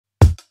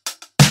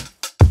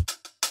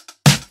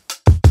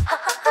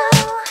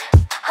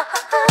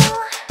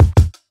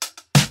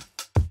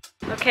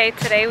Okay,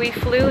 today we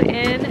flew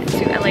in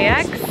to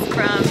LAX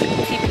from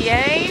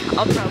TPA.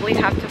 I'll probably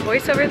have to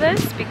voice over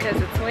this because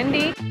it's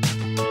windy.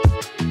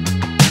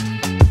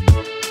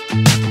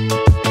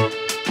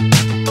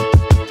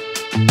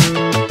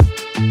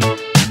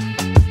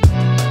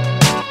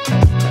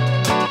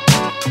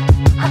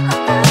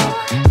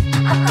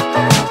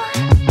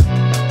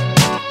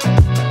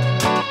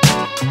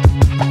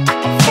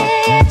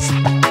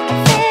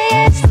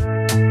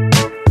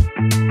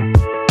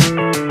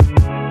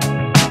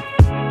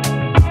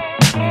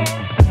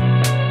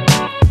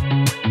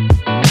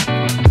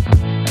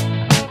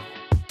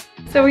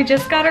 So we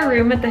just got a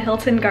room at the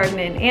Hilton Garden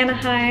Inn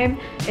Anaheim.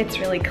 It's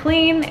really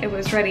clean. It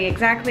was ready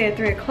exactly at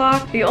 3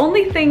 o'clock. The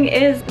only thing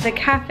is the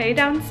cafe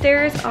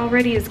downstairs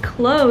already is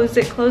closed.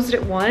 It closed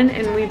at 1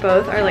 and we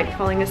both are like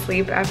falling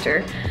asleep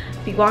after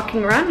the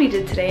walking around we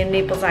did today in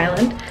Naples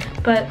Island.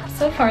 But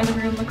so far the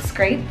room looks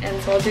great,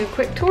 and so I'll do a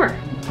quick tour.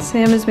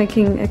 Sam is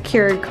making a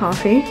Keurig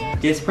coffee.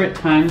 Desperate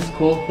times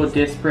call for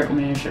desperate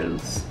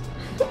measures.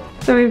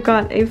 So we've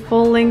got a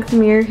full-length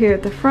mirror here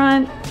at the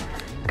front.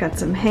 Got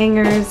some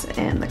hangers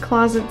and the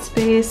closet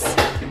space.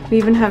 We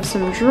even have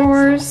some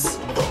drawers.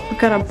 We've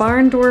got a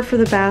barn door for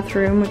the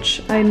bathroom,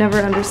 which I never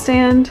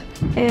understand.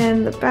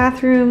 And the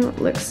bathroom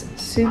looks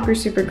super,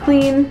 super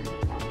clean.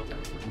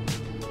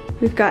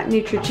 We've got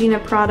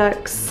Neutrogena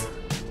products.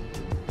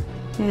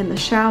 And the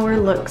shower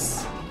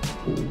looks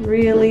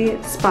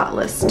really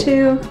spotless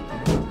too.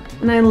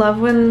 And I love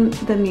when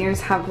the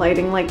mirrors have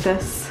lighting like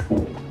this.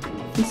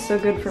 It's so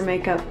good for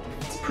makeup.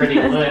 It's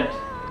pretty lit.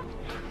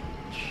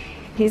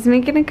 He's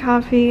making a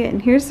coffee,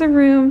 and here's the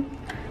room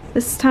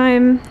this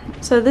time.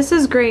 So this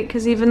is great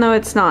because even though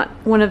it's not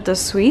one of the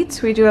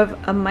suites, we do have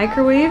a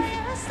microwave.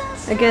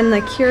 Again,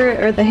 the Keurig,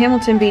 or the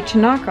Hamilton Beach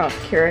knockoff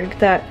Keurig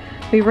that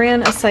we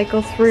ran a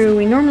cycle through.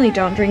 We normally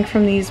don't drink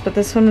from these, but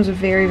this one was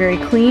very, very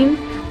clean.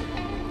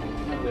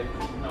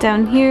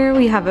 Down here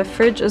we have a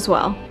fridge as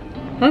well.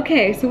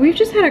 Okay, so we've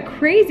just had a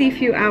crazy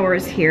few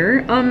hours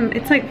here.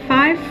 It's like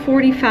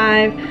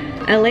 5:45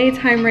 LA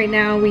time right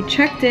now. We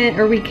checked in,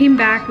 or we came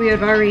back, we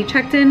had already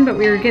checked in, but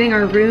we were getting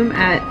our room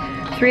at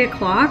 3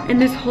 o'clock.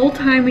 And this whole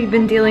time we've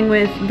been dealing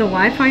with the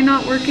Wi-Fi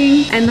not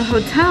working, and the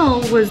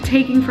hotel was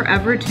taking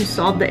forever to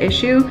solve the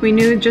issue. We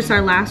knew just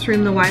our last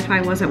room, the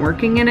Wi-Fi wasn't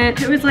working in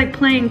it. It was like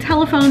playing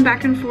telephone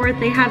back and forth.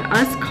 They had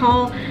us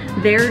call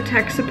their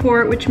tech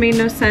support, which made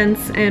no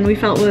sense, and we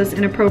felt was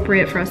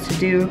inappropriate for us to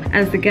do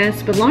as the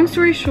guests. But long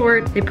story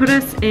short, they put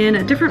us in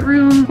a different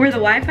room where the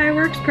Wi-Fi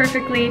works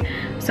perfectly.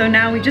 So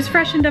now we just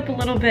freshened up a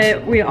little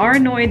bit. We are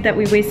annoyed that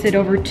we wasted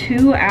over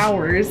 2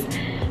 hours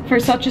for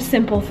such a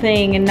simple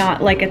thing and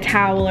not like a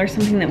towel or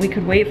something that we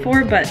could wait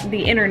for, but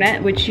the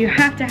internet, which you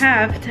have to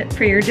have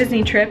for your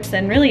Disney trips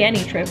and really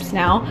any trips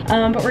now.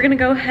 But we're gonna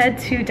go head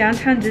to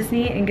downtown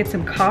Disney and get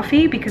some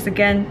coffee because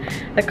again,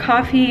 the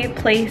coffee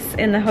place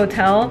in the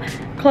hotel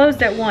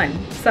closed at 1.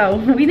 So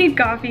we need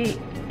coffee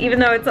even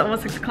though it's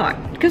almost 6 o'clock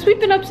because we've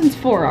been up since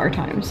 4 our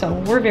time, so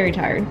we're very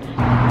tired.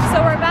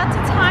 So we're about to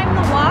time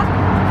the walk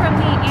from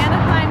the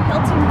Anaheim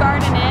Hilton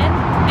Garden Inn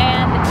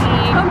and the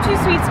Home 2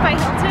 Suites by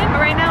Hilton.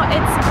 Right now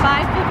it's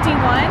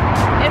 5:51.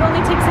 It only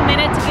takes a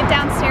minute to get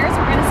downstairs.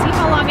 We're gonna see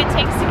how long it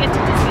takes to get to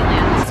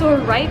Disneyland. So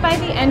we're right by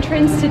the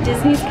entrance to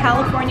Disney's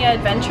California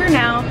Adventure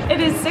now.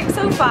 It is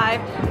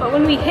 6:05, but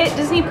when we hit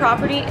Disney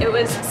property, it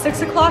was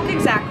 6 o'clock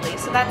exactly.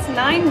 So that's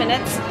 9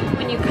 minutes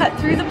when you cut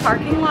through the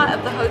parking lot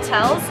of the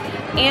hotels.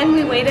 And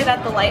we waited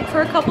at the light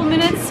for a couple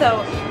minutes,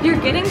 so you're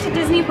getting to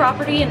Disney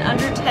property in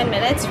under 10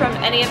 minutes from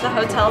any of the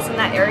hotels in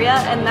that area,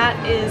 and that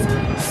is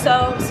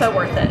so, so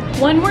worth it.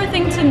 One more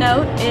thing to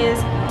note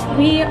is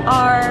we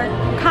are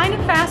kind of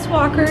fast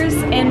walkers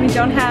and we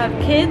don't have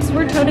kids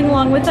we're toting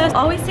along with us.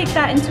 Always take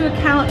that into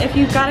account. If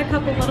you've got a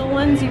couple little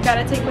ones you've got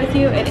to take with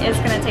you, it is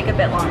going to take a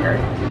bit longer.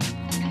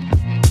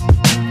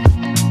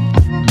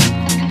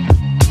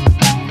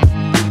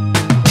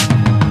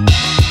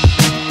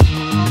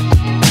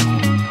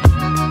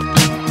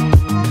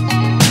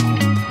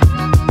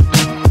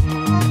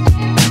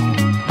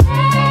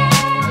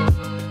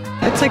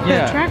 It's like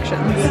the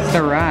attractions. It's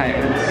the rides.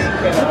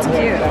 That's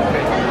cute.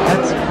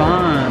 That's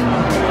fun.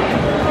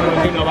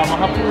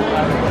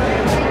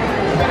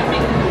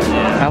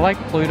 I like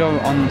Pluto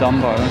on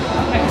Dumbo.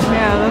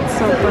 Yeah, that's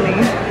so funny.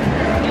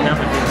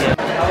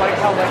 I like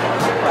how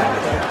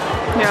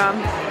Yeah.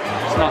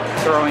 it's not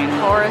throwing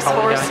Horse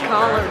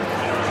collar.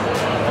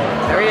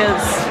 There he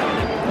is.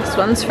 This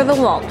one's for the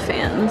Walt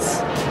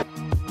fans.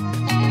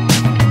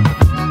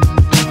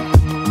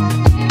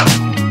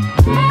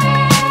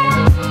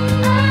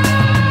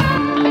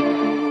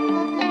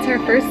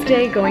 First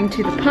day going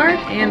to the park,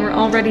 and we're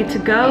all ready to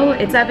go.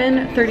 It's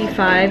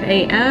 7:35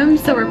 a.m.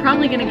 so we're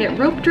probably gonna get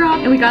rope drop,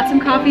 and we got some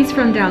coffees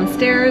from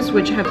downstairs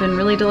which have been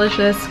really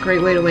delicious.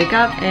 Great way to wake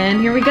up, and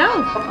here we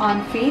go.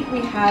 On feet we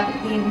have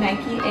the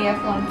Nike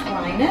AF1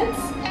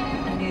 Flyknits,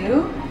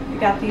 new. We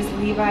got these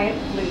Levi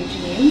blue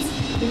jeans.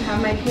 We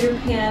have my Peter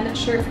Pan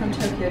shirt from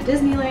Tokyo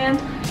Disneyland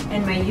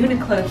and my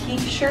Uniqlo Heat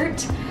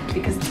shirt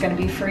because it's gonna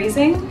be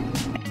freezing.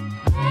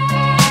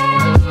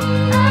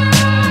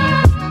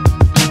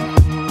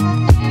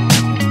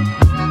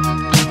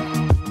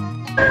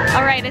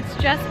 All right, it's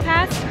just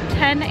past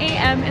 10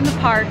 a.m. in the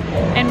park,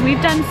 and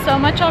we've done so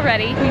much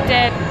already. We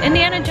did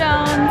Indiana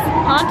Jones,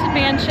 Haunted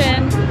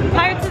Mansion,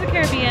 Pirates of the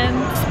Caribbean,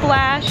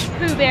 Splash,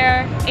 Pooh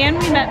Bear, and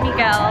we met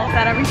Miguel. Is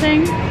that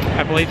everything?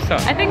 I believe so.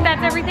 I think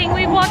that's everything.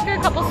 We've walked through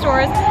a couple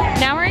stores.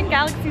 Now we're in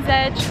Galaxy's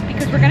Edge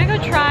because we're gonna go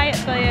try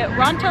the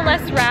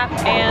Rontoles wrap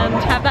and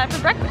have that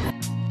for breakfast.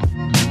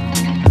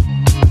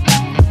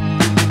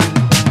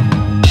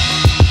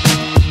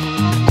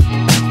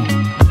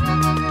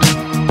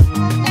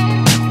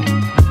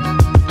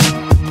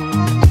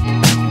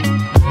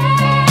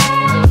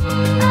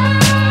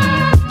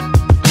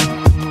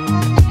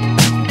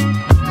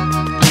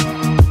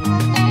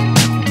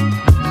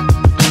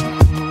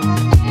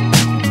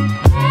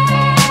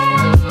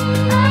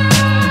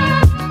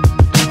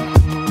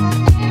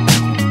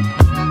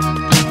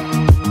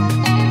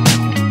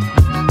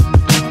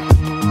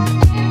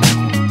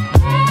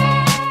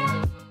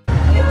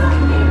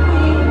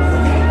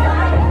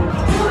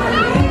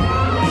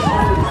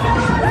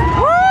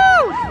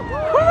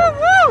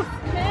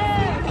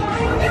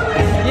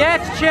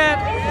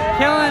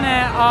 Killing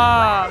it.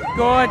 Oh,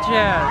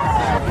 gorgeous.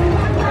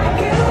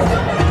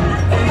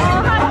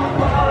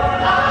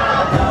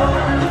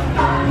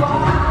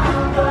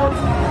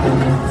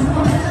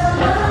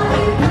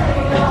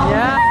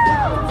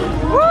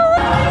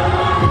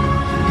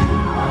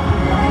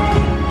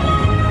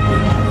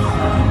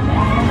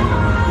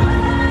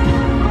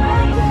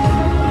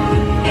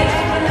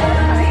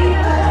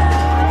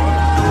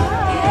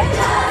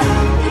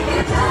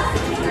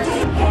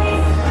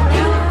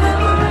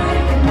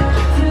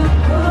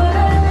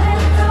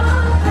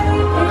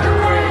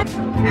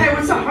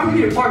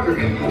 Parker,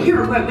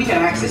 here at Web, we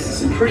got access to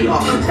some pretty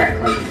awesome tech,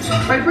 like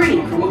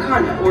vibranium from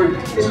Wakanda, or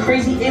this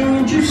crazy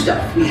alien juice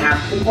stuff we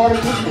have from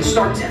Particles and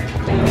Star Tech.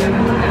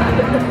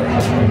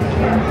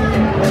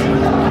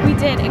 We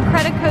did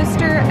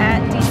Incredicoaster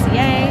at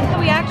DCA.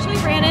 We actually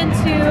ran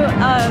into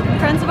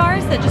friends of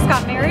ours that just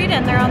got married,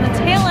 and they're on the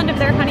tail end of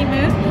their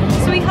honeymoon.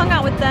 So we hung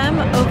out with them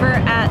over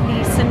at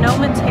the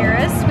Sonoma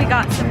Terrace. We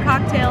got some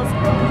cocktails,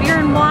 beer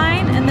and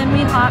wine, and then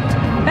we hopped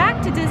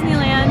back to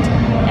Disneyland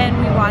and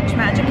we watched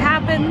Magic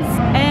Happens.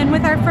 And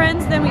with our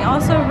friends, then we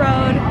also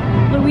rode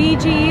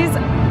Luigi's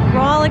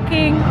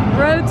Rollicking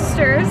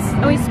Roadsters.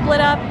 And we split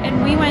up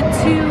and we went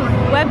to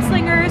Web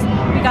Slingers,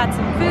 we got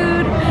some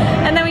food,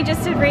 and then we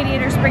just did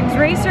Radiator Springs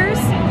Racers.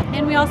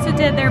 And we also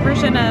did their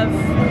version of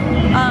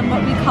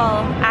what we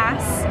call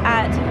ass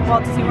at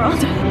Walt Disney World.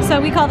 So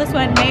we call this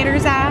one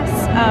Mater's Ass,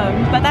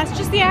 but that's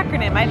just the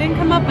acronym. I didn't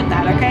come up with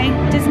that, okay?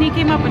 Disney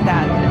came up with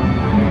that,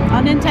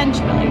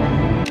 unintentionally.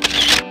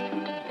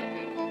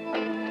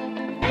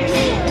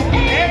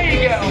 There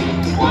you go.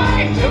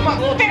 It took a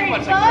little too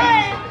much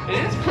of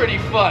it is pretty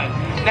fun.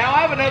 Now I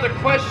have another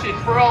question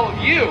for all of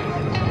you.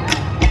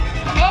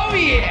 Oh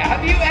yeah,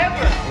 have you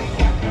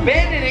ever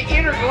been in an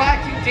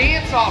intergalactic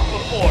dance-off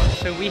before?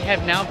 So we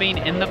have now been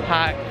in the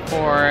park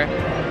for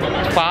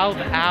 12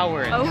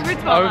 hours. Over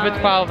 12 Over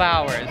 12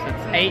 hours.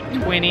 It's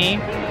 8:20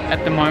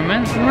 at the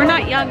moment. We're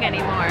not young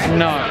anymore.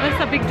 No.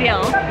 That's a big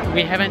deal.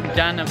 We haven't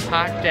done a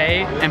park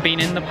day and been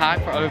in the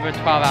park for over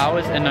 12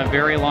 hours in a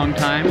very long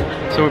time.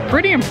 So we're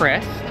pretty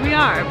impressed. We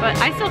are, but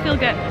I still feel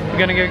good. We're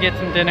gonna go get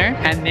some dinner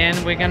and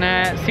then we're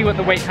gonna see what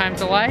the wait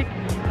times are like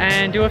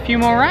and do a few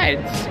more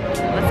rides.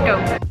 Let's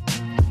go.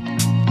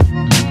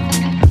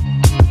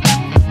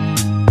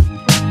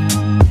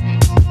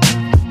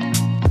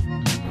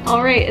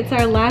 All right, it's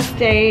our last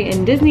day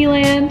in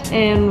Disneyland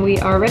and we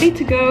are ready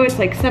to go. It's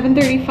like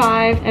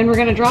 7:35 and we're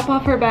gonna drop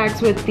off our bags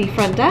with the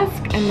front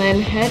desk and then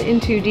head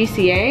into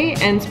DCA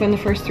and spend the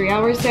first 3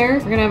 hours there.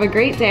 We're gonna have a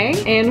great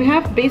day and we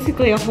have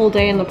basically a whole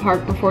day in the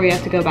park before we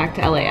have to go back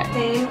to LAX.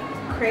 Same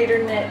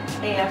Crater Knit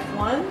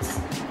AF1s.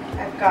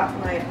 I've got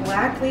my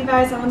black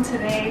Levi's on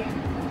today,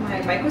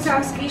 my Mike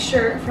Wazowski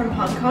shirt from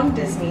Hong Kong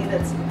Disney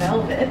that's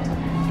velvet,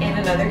 and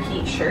another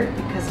heat shirt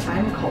because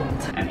I'm cold.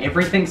 And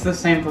everything's the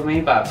same for me,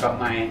 but I've got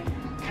my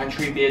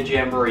Country Beer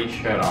Jamboree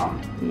shirt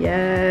on.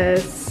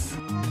 Yes.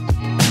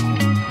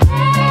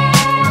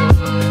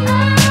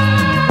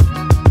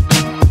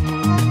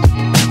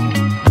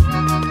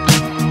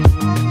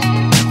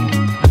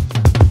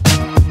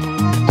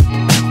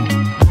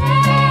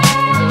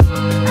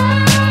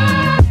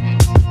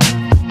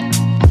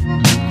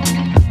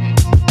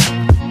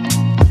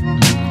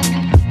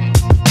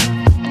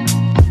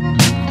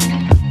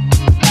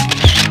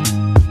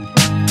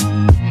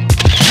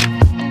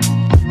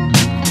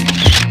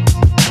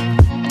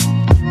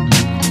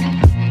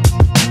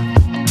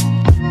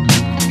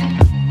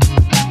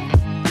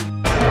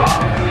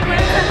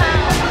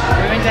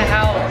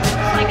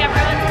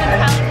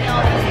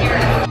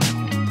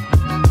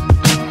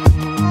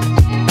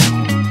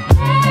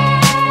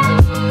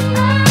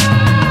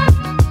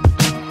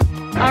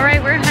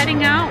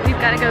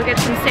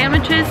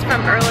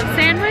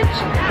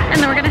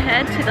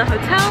 To the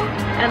hotel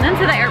and then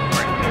to the airport.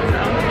 So,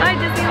 bye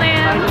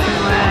Disneyland.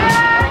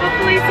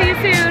 Hopefully see you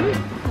soon.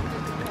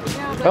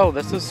 Oh,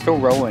 this is still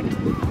rolling.